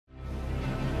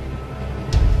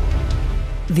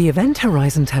The Event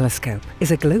Horizon Telescope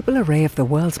is a global array of the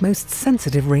world's most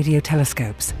sensitive radio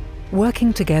telescopes,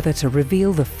 working together to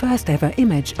reveal the first ever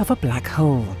image of a black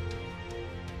hole.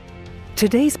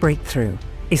 Today's breakthrough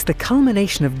is the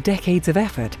culmination of decades of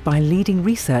effort by leading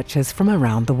researchers from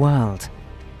around the world.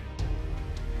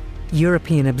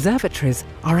 European observatories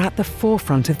are at the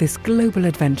forefront of this global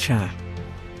adventure.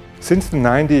 Since the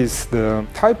 90s, the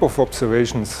type of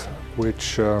observations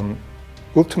which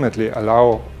ultimately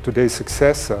allow today's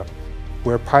success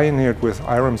were pioneered with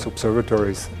IRAM's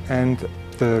observatories, and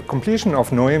the completion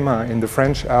of NOEMA in the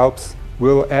French Alps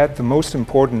will add the most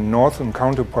important northern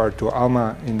counterpart to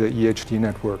ALMA in the EHT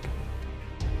network.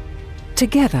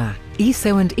 Together,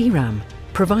 ESO and IRAM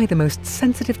provide the most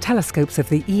sensitive telescopes of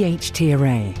the EHT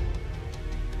array.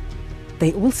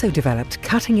 They also developed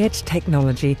cutting-edge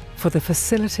technology for the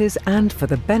facilities and for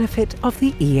the benefit of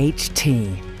the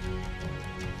EHT.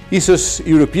 ESO's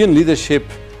European leadership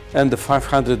and the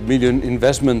 500 million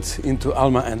investment into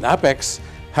ALMA and APEX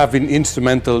have been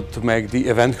instrumental to make the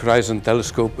Event Horizon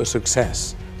Telescope a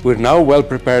success. We're now well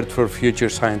prepared for future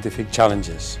scientific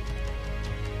challenges.